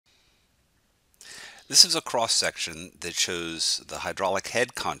This is a cross-section that shows the hydraulic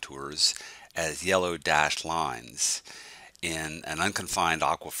head contours as yellow dashed lines in an unconfined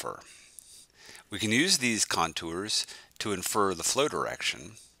aquifer. We can use these contours to infer the flow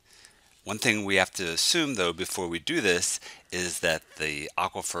direction. One thing we have to assume, though, before we do this is that the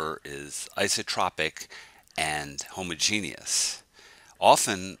aquifer is isotropic and homogeneous.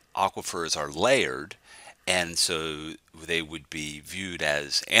 Often aquifers are layered, and so they would be viewed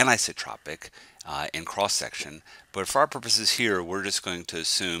as anisotropic in cross-section. But for our purposes here, we're just going to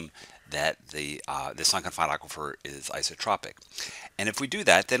assume that this unconfined aquifer is isotropic. And if we do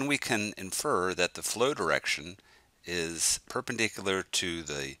that, then we can infer that the flow direction is perpendicular to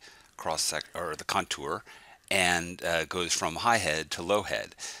the or the contour, and goes from high head to low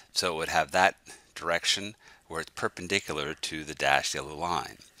head. So it would have that direction where it's perpendicular to the dashed yellow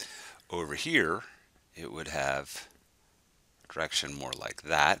line. Over here, it would have direction more like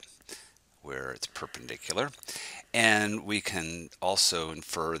that, where it's perpendicular. And we can also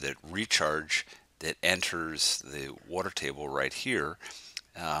infer that recharge that enters the water table right here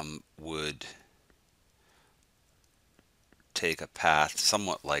would take a path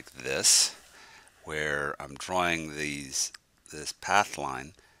somewhat like this, where I'm drawing this path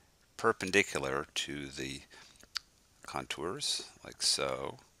line perpendicular to the contours, like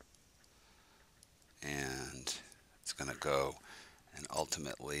so, and it's going to go and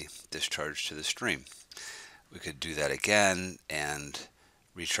ultimately discharge to the stream. We could do that again, and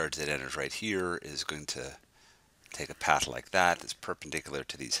recharge that enters right here is going to take a path like that that's perpendicular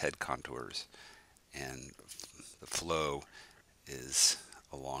to these head contours, and the flow is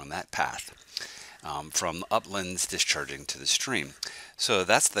along that path from uplands discharging to the stream. So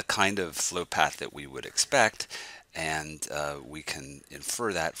that's the kind of flow path that we would expect, and we can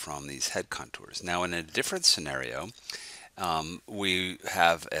infer that from these head contours. Now, in a different scenario, we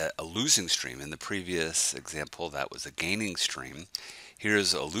have a losing stream. In the previous example, that was a gaining stream.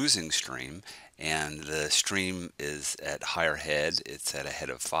 Here's a losing stream, and the stream is at higher head. It's at a head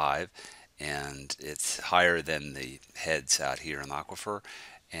of 5, and it's higher than the heads out here in the aquifer.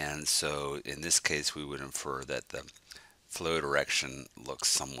 And so in this case, we would infer that the flow direction looks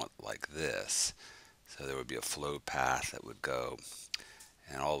somewhat like this. So there would be a flow path that would go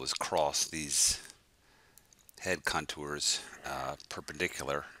and always cross these head contours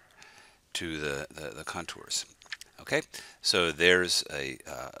perpendicular to the contours. Okay, so there's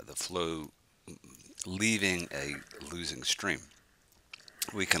the flow leaving a losing stream.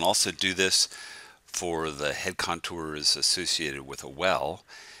 We can also do this for the head contours associated with a well.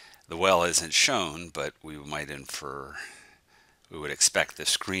 The well isn't shown, but we might infer, we would expect the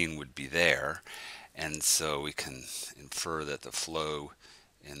screen would be there, and so we can infer that the flow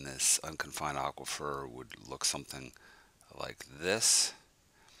in this unconfined aquifer would look something like this,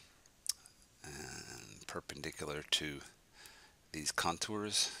 and perpendicular to these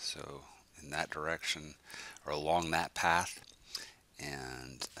contours, so in that direction or along that path.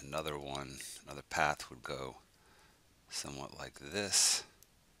 And another path would go somewhat like this,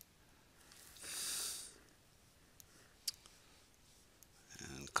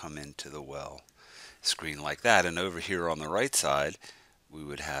 and come into the well screen like that. And over here on the right side, we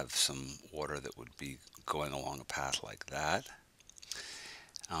would have some water that would be going along a path like that.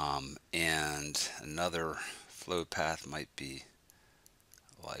 And another flow path might be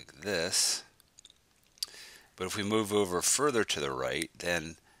like this. But if we move over further to the right,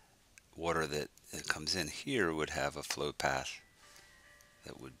 then water that comes in here would have a flow path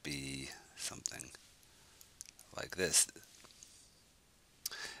that would be something like this.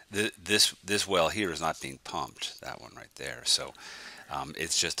 This well here is not being pumped, that one right there. So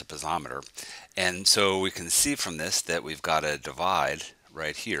it's just a piezometer. And so we can see from this that we've got a divide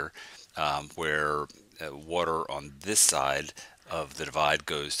right here where water on this side of the divide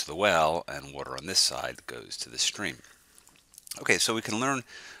goes to the well, and water on this side goes to the stream. Okay, so we can learn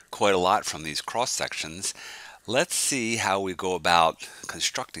quite a lot from these cross sections. Let's see how we go about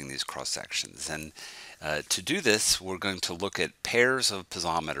constructing these cross sections. And to do this, we're going to look at pairs of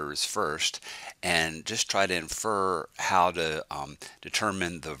piezometers first and just try to infer how to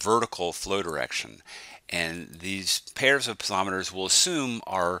determine the vertical flow direction. And these pairs of piezometers we'll assume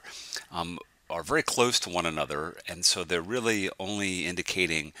are very close to one another, and so they're really only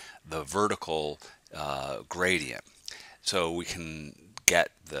indicating the vertical gradient. So we can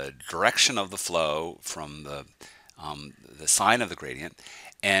get the direction of the flow from the sign of the gradient,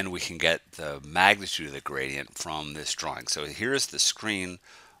 and we can get the magnitude of the gradient from this drawing. So here's the screen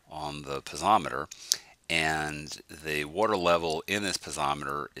on the piezometer, and the water level in this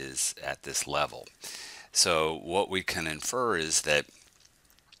piezometer is at this level. So what we can infer is that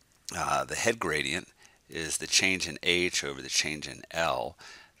the head gradient is the change in H over the change in L.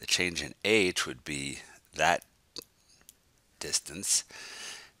 The change in H would be that distance.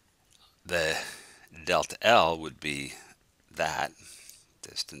 The delta L would be that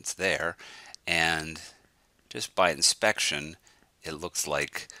distance there, and just by inspection it looks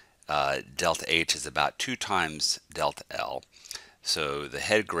like delta H is about 2 times delta L, so the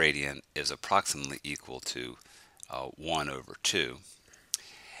head gradient is approximately equal to 1 over 2,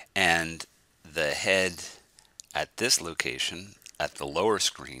 and the head at this location at the lower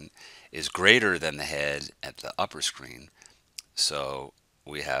screen is greater than the head at the upper screen, so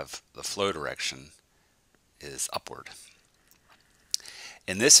we have the flow direction is upward.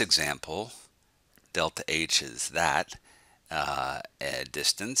 In this example, delta H is that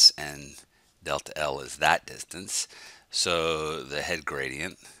distance and delta L is that distance, so the head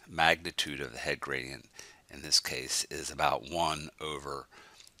gradient, magnitude of the head gradient in this case, is about 1 over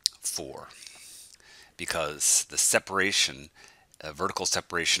 4, because the separation, vertical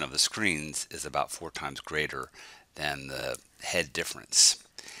separation of the screens is about 4 times greater than the head difference.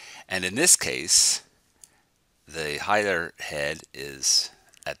 And in this case, the higher head is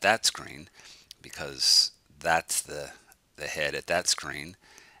at that screen because that's the head at that screen,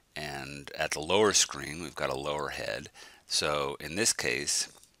 and at the lower screen we've got a lower head, so in this case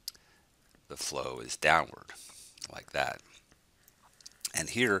the flow is downward like that. And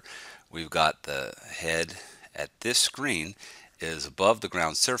here we've got the head at this screen is above the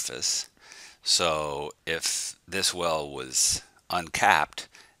ground surface, so if this well was uncapped,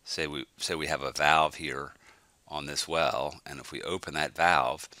 say we have a valve here on this well, and if we open that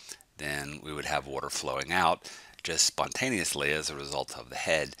valve, then we would have water flowing out just spontaneously as a result of the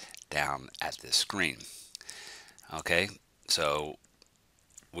head down at this screen. Okay, so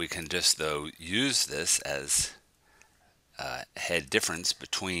we can just though use this as head difference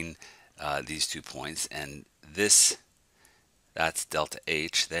between these 2 points, and that's delta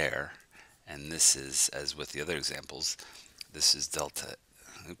H there, and this is, as with the other examples, this is delta,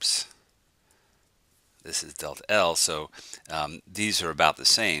 this is delta L, so these are about the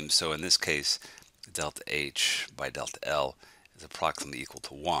same, so in this case delta H by delta L is approximately equal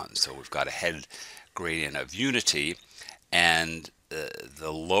to 1, so we've got a head gradient of unity, and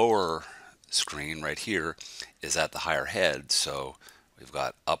the lower screen right here is at the higher head, so we've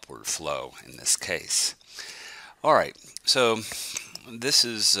got upward flow in this case. Alright, so this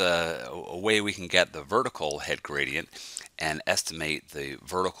is a way we can get the vertical head gradient and estimate the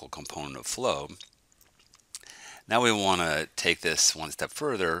vertical component of flow. Now we want to take this one step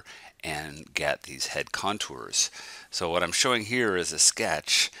further and get these head contours. So what I'm showing here is a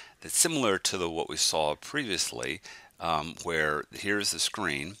sketch that's similar to what we saw previously, where here's the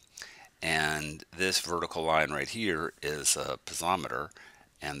screen, and this vertical line right here is a piezometer,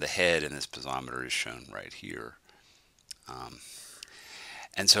 and the head in this piezometer is shown right here.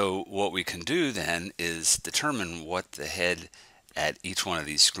 And so what we can do then is determine what the head at each one of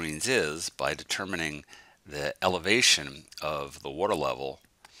these screens is by determining the elevation of the water level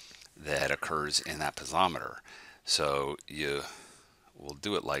that occurs in that piezometer. So we'll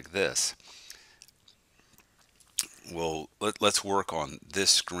do it like this. Let's work on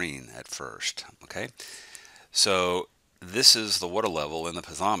this screen at first. Okay, so this is the water level in the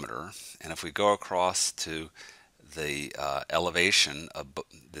piezometer, and if we go across to the elevation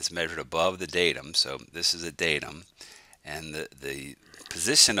that's measured above the datum, so this is a datum, and the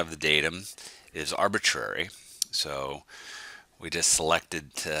position of the datum is arbitrary, so we just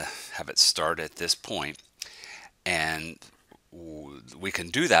selected to have it start at this point, and we can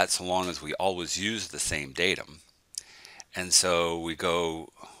do that so long as we always use the same datum. And so we go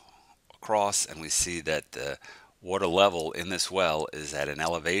across and we see that the water level in this well is at an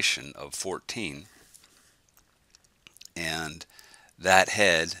elevation of 14, and that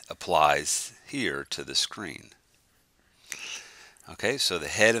head applies here to the screen. Okay, so the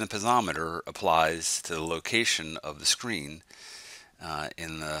head in the piezometer applies to the location of the screen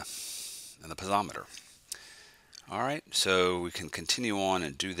in the piezometer. All right, so we can continue on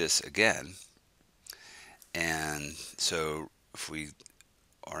and do this again. And so if we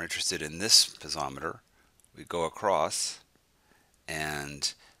are interested in this piezometer, we go across,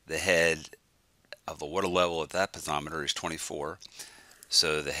 and the head of the water level at that piezometer is 24,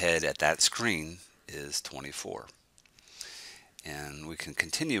 so the head at that screen is 24. And we can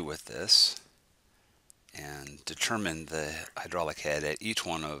continue with this and determine the hydraulic head at each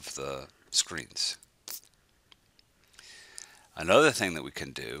one of the screens. Another thing that we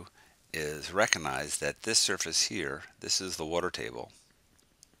can do is recognize that this surface here, this is the water table,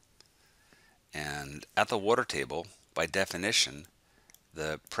 and at the water table, by definition,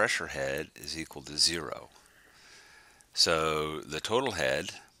 the pressure head is equal to 0. So the total head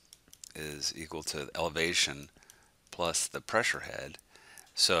is equal to elevation plus the pressure head.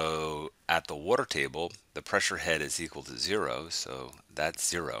 So at the water table, the pressure head is equal to 0, so that's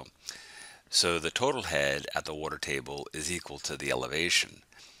 0. So the total head at the water table is equal to the elevation.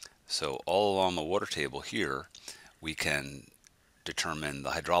 So all along the water table here, we can determine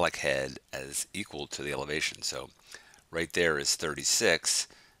the hydraulic head as equal to the elevation. So right there is 36,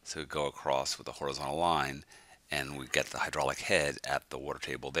 so we go across with a horizontal line, and we get the hydraulic head at the water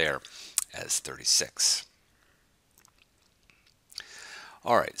table there as 36.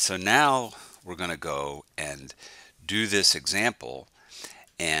 All right, so now we're going to go and do this example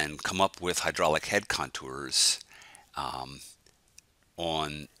and come up with hydraulic head contours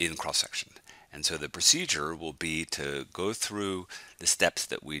in cross-section. And so the procedure will be to go through the steps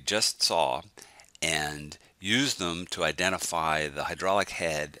that we just saw and use them to identify the hydraulic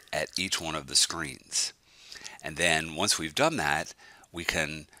head at each one of the screens. And then once we've done that, we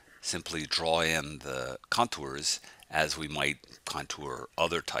can simply draw in the contours as we might contour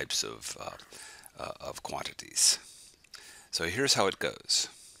other types of quantities. So here's how it goes.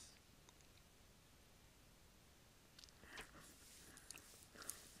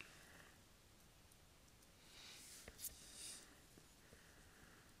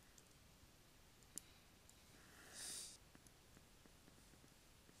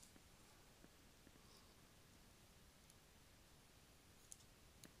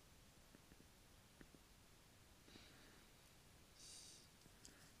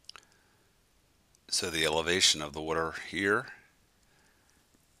 So the elevation of the water here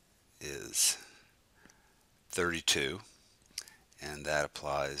is 32, and that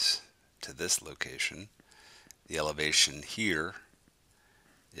applies to this location. The elevation here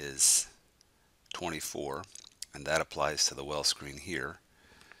is 24, and that applies to the well screen here.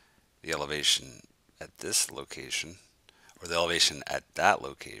 The elevation at this location, or the elevation at that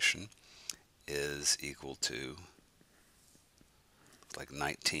location, is equal to like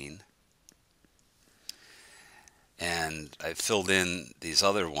 19. And I filled in these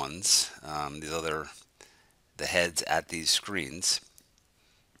other ones, the heads at these screens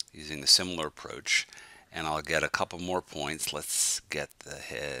using a similar approach, and I'll get a couple more points. Let's get the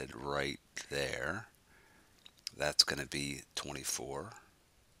head right there. That's going to be 24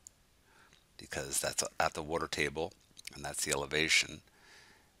 because that's at the water table and that's the elevation.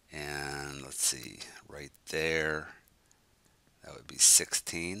 And let's see, right there, that would be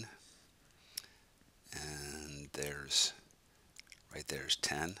 16. And there's, right there's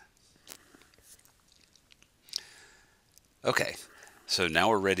 10. Okay, so now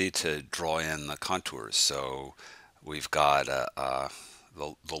we're ready to draw in the contours. So we've got the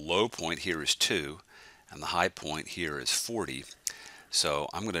low point here is 2, and the high point here is 40. So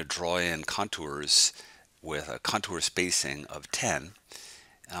I'm going to draw in contours with a contour spacing of 10,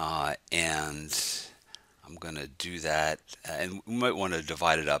 and I'm going to do that, and we might want to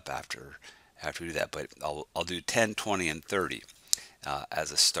divide it up after we do that, but I'll do 10, 20, and 30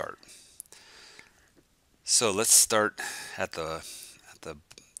 as a start. So let's start at the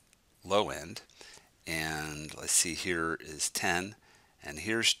low end, and let's see, here is 10, and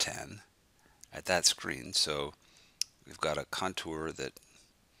here's 10 at that screen. So we've got a contour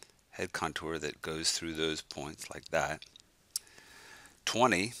head contour that goes through those points like that.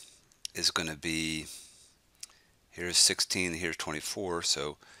 20 is going to be, here's 16, here's 24,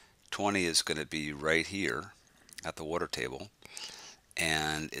 so 20 is going to be right here at the water table,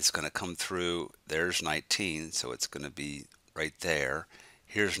 and it's going to come through, there's 19, so it's going to be right there.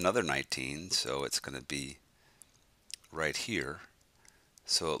 Here's another 19, so it's going to be right here.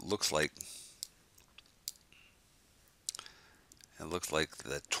 So it looks like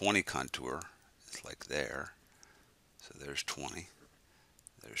the 20 contour is like there. So there's 20,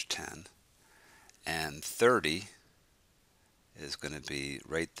 there's 10, and 30 is going to be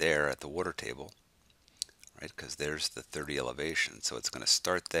right there at the water table, right? Because there's the 30 elevation. So it's going to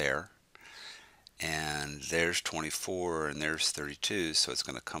start there, and there's 24, and there's 32, so it's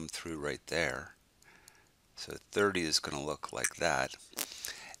going to come through right there. So 30 is going to look like that.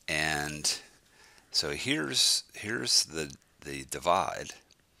 And so here's the divide.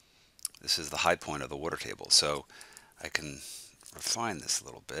 This is the high point of the water table. So I can refine this a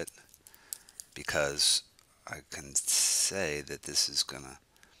little bit, because I can say that this is gonna,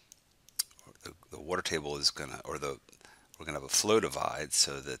 the water table is gonna, we're gonna have a flow divide,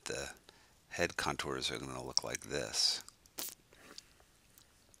 so that the head contours are gonna look like this.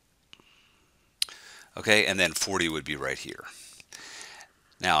 Okay, and then 40 would be right here.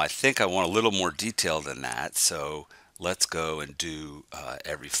 Now I think I want a little more detail than that, so let's go and do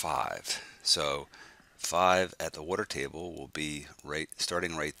every 5. So 5 at the water table will be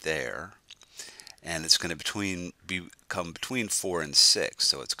starting right there, and it's going to become between 4 and 6,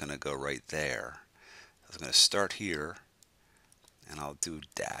 so it's going to go right there. I'm going to start here, and I'll do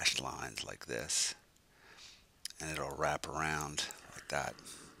dashed lines like this, and it'll wrap around like that.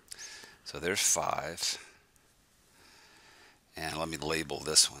 So there's 5, and let me label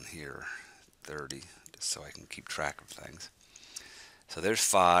this one here 30, just so I can keep track of things. So there's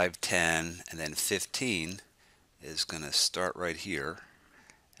 5, 10, and then 15 is going to start right here,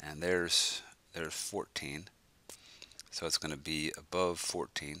 and there's 14, so it's going to be above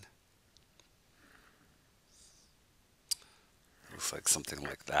 14. Looks like something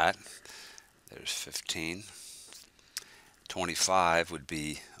like that. There's 15. 25 would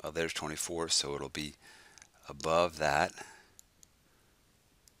be, oh, there's 24, so it'll be above that.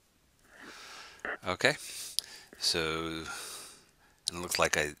 Okay, so and it looks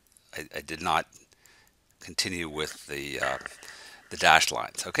like I did not continue with the dashed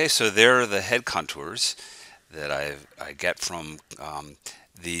lines. Okay, so there are the head contours that I get from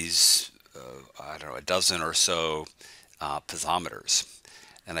these I don't know, a dozen or so piezometers,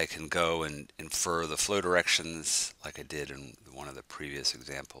 and I can go and infer the flow directions like I did in one of the previous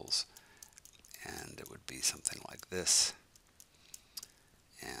examples, and it would be something like this,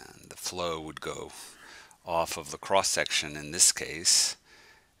 and the flow would go off of the cross section in this case,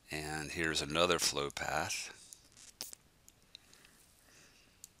 and here's another flow path.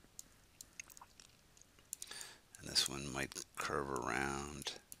 And this one might curve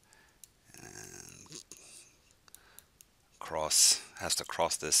around and has to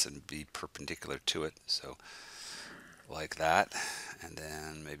cross this and be perpendicular to it, so like that, and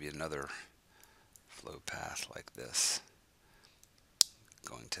then maybe another flow path like this,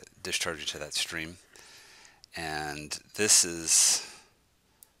 going to discharge to that stream. And this is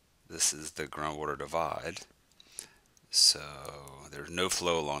the groundwater divide, so there's no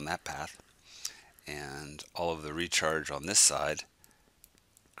flow along that path, and all of the recharge on this side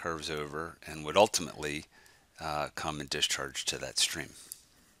curves over and would ultimately come and discharge to that stream.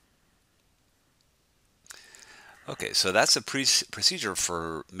 Okay, so that's a procedure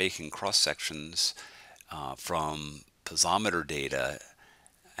for making cross sections from piezometer data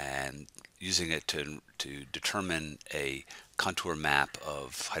and using it to determine a contour map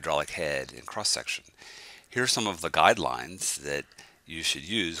of hydraulic head and cross section. Here are some of the guidelines that you should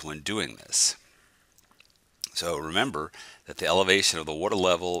use when doing this. So remember that the elevation of the water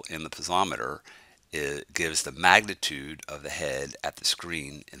level in the piezometer gives the magnitude of the head at the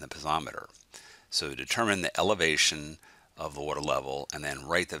screen in the piezometer. So determine the elevation of the water level and then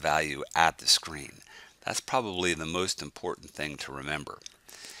write the value at the screen. That's probably the most important thing to remember.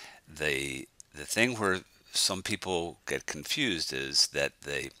 The thing where some people get confused is that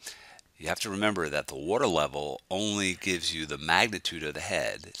you have to remember that the water level only gives you the magnitude of the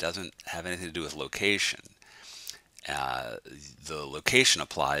head. It doesn't have anything to do with location. The location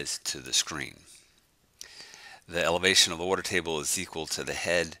applies to the screen. The elevation of the water table is equal to the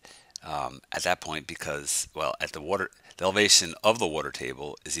head at that point because, well, the elevation of the water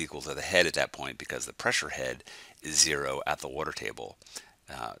table is equal to the head at that point because the pressure head is 0 at the water table.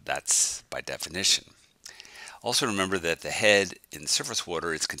 That's by definition. Also remember that the head in surface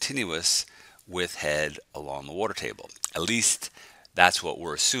water is continuous with head along the water table. At least that's what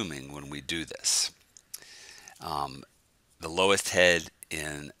we're assuming when we do this. The lowest head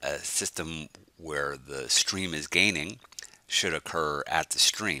in a system where the stream is gaining should occur at the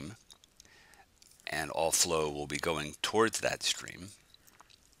stream, and all flow will be going towards that stream.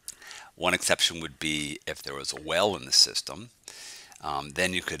 One exception would be if there was a well in the system.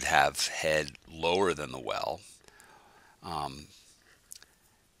 Then you could have head lower than the well.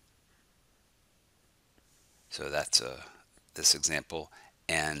 So that's this example.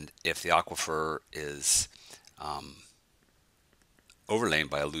 And if the aquifer is overlain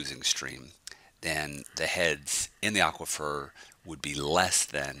by a losing stream, then the heads in the aquifer would be less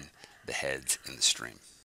than the heads in the stream.